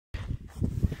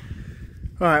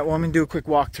All right, well, I'm gonna do a quick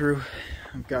walkthrough.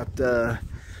 I've got a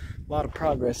lot of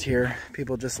progress here.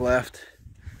 People just left.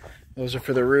 Those are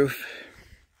for the roof.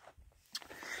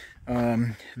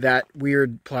 That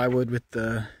weird plywood with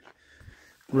the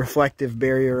reflective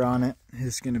barrier on it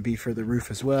is gonna be for the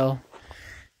roof as well.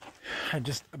 I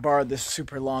just borrowed this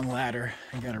super long ladder.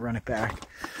 I gotta run it back.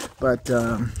 But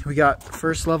we got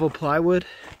first level plywood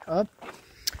up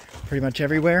pretty much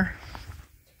everywhere.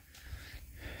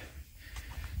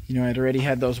 You know, I'd already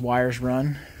had those wires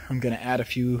run. I'm gonna add a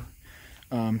few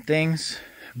things,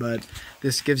 but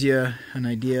this gives you an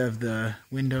idea of the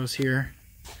windows here.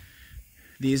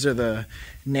 These are the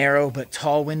narrow but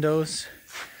tall windows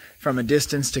from a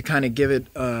distance to kind of give it,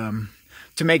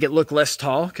 to make it look less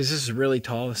tall, because this is really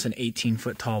tall. It's an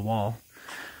 18-foot tall wall.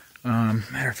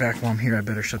 Matter of fact, while I'm here, I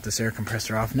better shut this air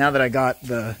compressor off. Now that I got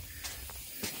the,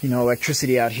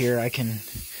 electricity out here, I can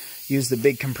use the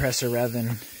big compressor rather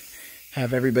than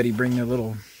have everybody bring their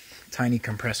little tiny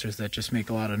compressors that just make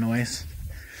a lot of noise.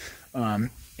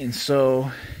 And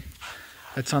so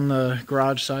that's on the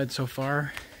garage side so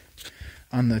far.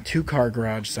 On the two-car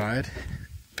garage side,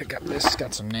 pick up this,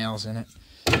 got some nails in it.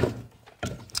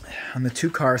 On the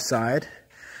two-car side,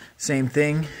 same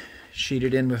thing,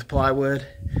 sheeted in with plywood.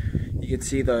 You can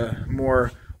see the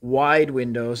more wide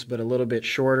windows, but a little bit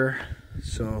shorter.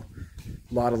 So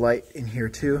a lot of light in here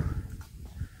too.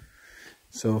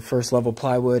 So first level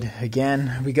plywood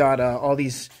again. We got all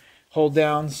these hold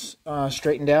downs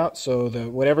straightened out. So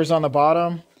whatever's on the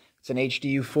bottom, it's an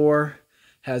HDU4,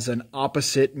 has an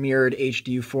opposite mirrored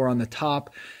HDU4 on the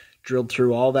top, drilled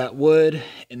through all that wood,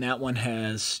 and that one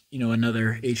has,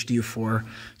 another HDU4.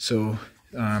 So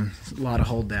a lot of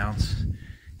hold downs.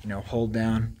 Hold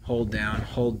down, hold down,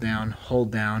 hold down,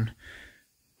 hold down,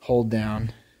 hold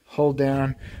down, hold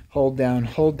down, hold down,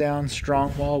 hold down,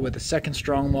 strong wall with a second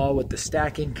strong wall with the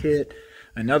stacking kit,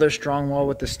 another strong wall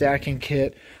with the stacking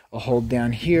kit, a hold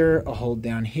down here, a hold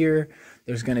down here.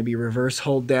 There's going to be reverse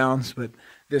hold downs, but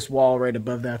this wall right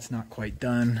above that's not quite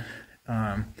done.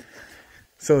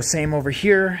 So same over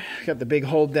here, got the big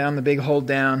hold down, the big hold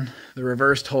down, the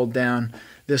reversed hold down.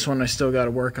 This one I still got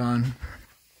to work on.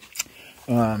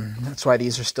 That's why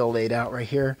these are still laid out right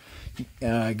here.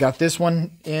 Got this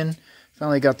one in.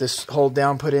 Finally got this hold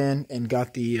down put in and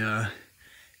got the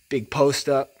big post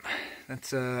up.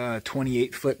 That's a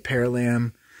 28-foot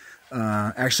paralam,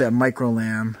 actually a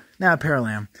microlam,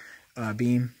 paralam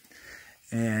beam.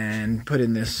 And put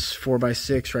in this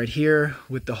 4x6 right here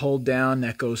with the hold down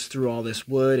that goes through all this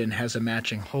wood and has a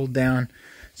matching hold down.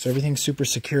 So everything's super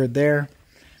secured there.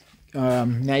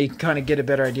 Now you can kind of get a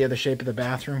better idea of the shape of the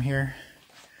bathroom here.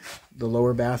 The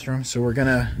lower bathroom. So we're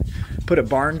gonna put a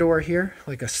barn door here,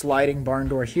 like a sliding barn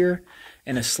door here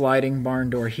and a sliding barn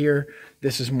door here.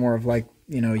 This is more of like,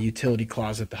 utility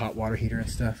closet, the hot water heater and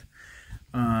stuff.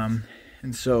 And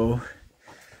so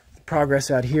the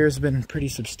progress out here has been pretty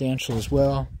substantial as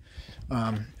well.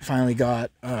 Finally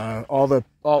got all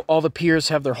the piers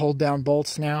have their hold down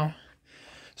bolts now.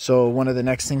 So one of the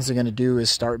next things they're going to do is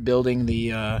start building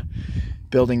the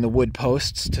wood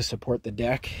posts to support the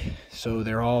deck. So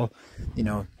they're all,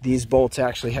 these bolts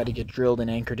actually had to get drilled and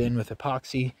anchored in with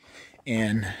epoxy.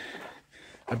 And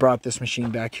I brought this machine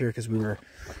back here because we were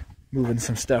moving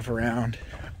some stuff around.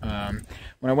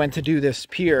 When I went to do this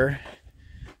pier,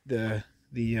 the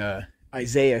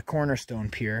Isaiah cornerstone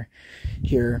pier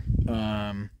here,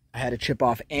 I had to chip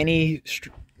off any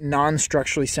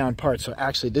non-structurally sound parts. So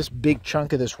actually this big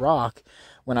chunk of this rock,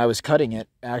 when I was cutting it,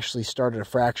 actually started a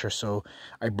fracture. So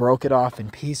I broke it off in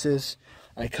pieces.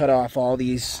 I cut off all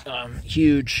these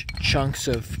huge chunks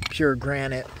of pure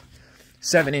granite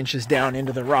 7 inches down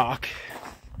into the rock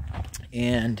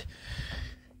and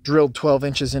drilled 12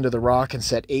 inches into the rock and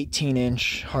set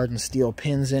 18-inch hardened steel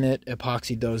pins in it,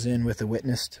 epoxied those in with a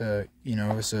witness to,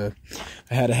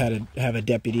 I had to have a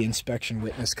deputy inspection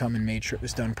witness come and made sure it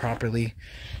was done properly.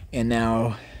 And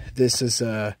now this is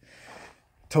a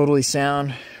totally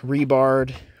sound,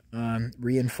 rebarred,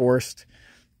 reinforced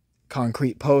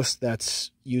concrete post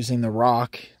that's using the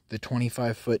rock, the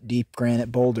 25-foot deep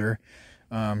granite boulder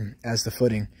as the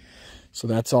footing. So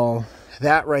that's all.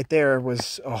 That right there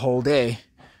was a whole day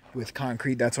with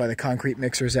concrete. That's why the concrete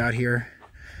mixer's out here.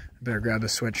 I better grab a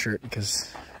sweatshirt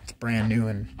because it's brand new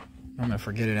and I'm gonna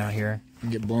forget it out here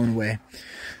and get blown away.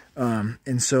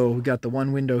 And so we got the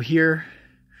one window here.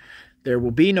 There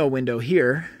will be no window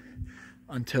here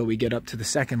until we get up to the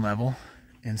second level.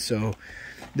 And so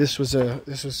this was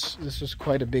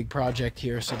quite a big project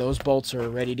here. So those bolts are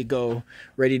ready to go,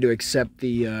 ready to accept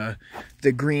the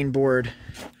green board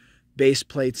base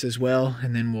plates as well,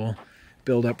 and then we'll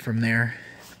build up from there.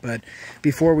 But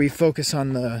before we focus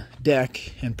on the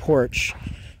deck and porch,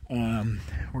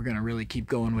 we're gonna really keep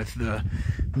going with the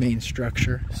main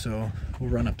structure. So we'll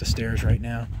run up the stairs right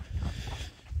now.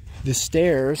 The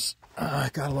stairs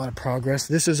got a lot of progress.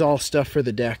 This is all stuff for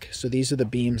the deck. So these are the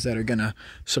beams that are gonna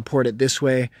support it this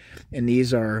way, and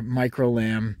these are micro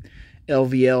lam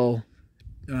LVL,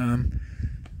 I don't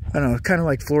know, kind of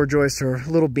like floor joists or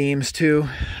little beams too,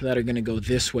 that are gonna go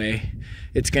this way.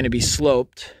 It's gonna be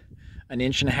sloped 1.5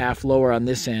 inches lower on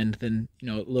this end than, you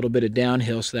know, a little bit of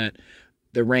downhill, so that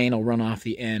the rain will run off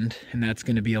the end, and that's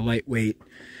gonna be a lightweight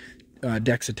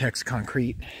Dex-A-Tex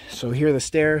concrete. So here are the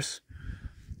stairs.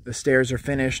 The stairs are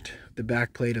finished, the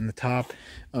back plate and the top.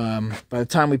 By the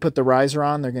time we put the riser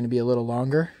on, they're going to be a little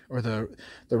longer, or the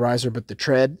riser, but the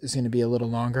tread is going to be a little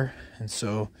longer. And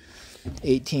so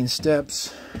 18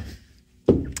 steps.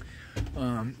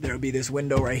 There'll be this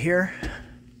window right here.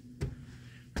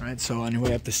 All right, so on your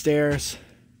way up the stairs,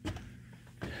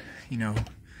 you know,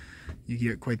 you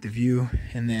get quite the view.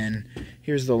 And then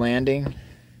here's the landing.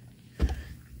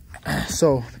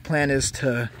 So the plan is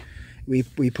to, we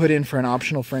put in for an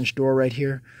optional French door right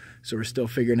here, so we're still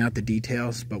figuring out the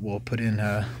details, but we'll put in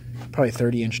a probably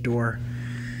 30-inch door.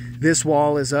 This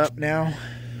wall is up now,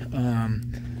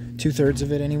 2/3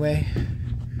 of it anyway,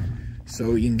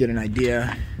 so you can get an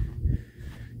idea.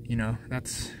 You know,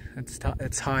 that's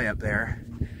high up there.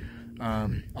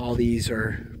 All these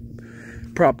are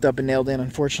propped up and nailed in.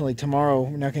 Unfortunately, tomorrow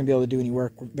we're not going to be able to do any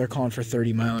work. They're calling for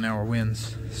 30-mile-an-hour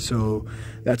winds, so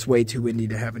that's way too windy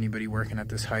to have anybody working at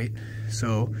this height.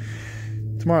 So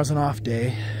tomorrow's an off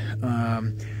day.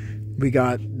 We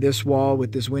got this wall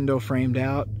with this window framed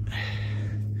out.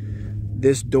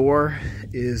 This door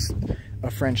is a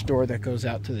French door that goes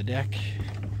out to the deck.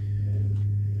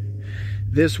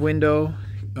 This window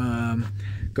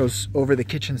goes over the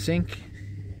kitchen sink.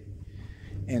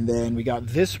 And then we got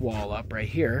this wall up right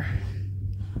here,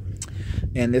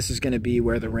 and this is going to be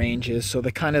where the range is. So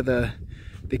the kind of the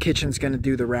kitchen's going to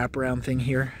do the wraparound thing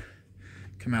here,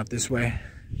 come out this way.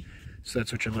 So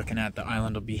that's what you're looking at. The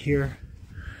island will be here.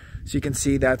 So you can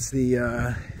see that's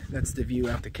the view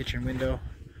out the kitchen window.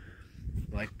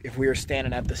 Like if we were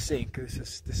standing at the sink,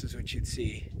 this is what you'd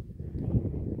see.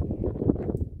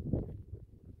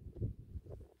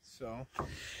 So,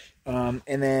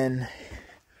 and then,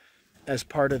 as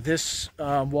part of this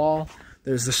wall,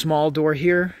 there's the small door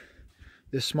here.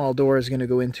 This small door is going to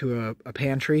go into a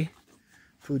pantry,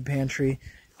 food pantry.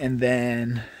 And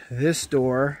then this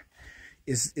door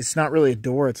it's not really a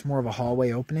door, it's more of a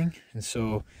hallway opening. And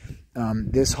so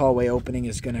this hallway opening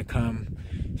is going to come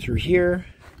through here.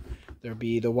 There'll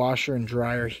be the washer and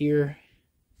dryer here.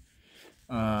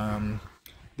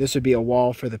 This would be a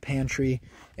wall for the pantry.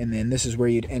 And then this is where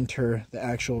you'd enter the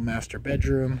actual master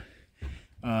bedroom.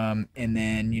 And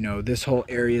then, you know, this whole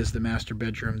area is the master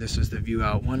bedroom. This is the view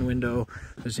out one window.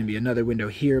 There's gonna be another window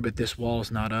here, but this wall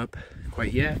is not up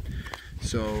quite yet.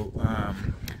 So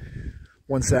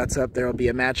once that's up, there'll be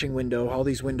a matching window. All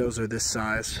these windows are this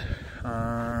size.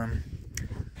 Let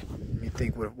me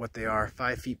think what they are.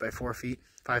 5 feet by 4 feet.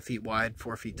 5 feet wide,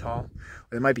 4 feet tall.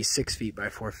 Or it might be 6 feet by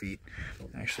 4 feet.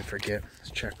 I actually forget. Let's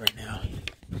check right now.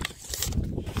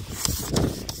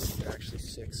 They're actually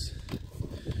 6.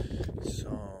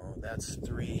 So that's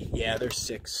 3. Yeah, there's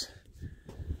 6.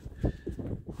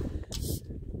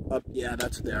 Up, yeah,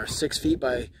 that's what they are. 6 feet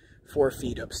by 4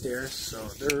 feet upstairs. So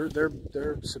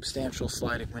they're substantial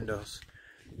sliding windows.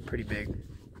 Pretty big.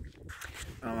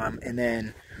 And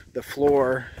then the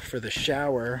floor for the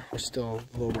shower, we're still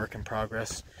a little work in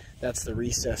progress. That's the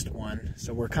recessed one.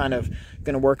 So we're kind of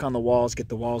going to work on the walls, get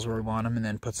the walls where we want them, and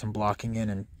then put some blocking in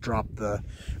and drop the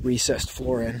recessed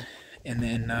floor in. And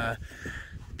then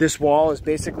this wall is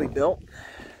basically built,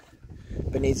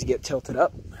 but needs to get tilted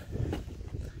up.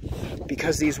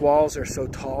 Because these walls are so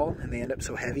tall and they end up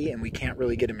so heavy and we can't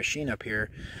really get a machine up here,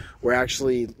 we're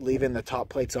actually leaving the top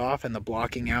plates off and the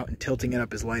blocking out and tilting it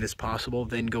up as light as possible,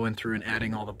 then going through and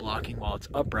adding all the blocking while it's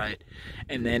upright,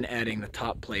 and then adding the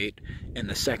top plate and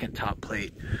the second top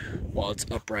plate while it's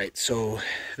upright. So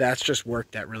that's just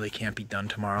work that really can't be done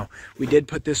tomorrow. We did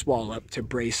put this wall up to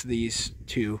brace these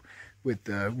two with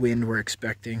the wind we're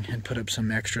expecting, and put up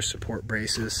some extra support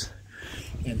braces.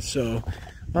 And so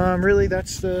really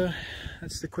that's the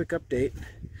quick update.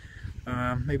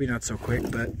 Maybe not so quick,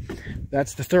 but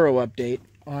that's the thorough update.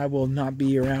 I will not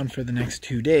be around for the next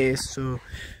 2 days, so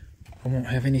I won't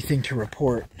have anything to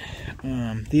report.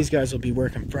 These guys will be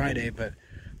working Friday, but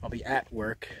I'll be at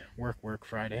work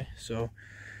Friday. So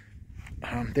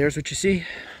there's what you see.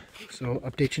 So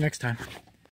update you next time.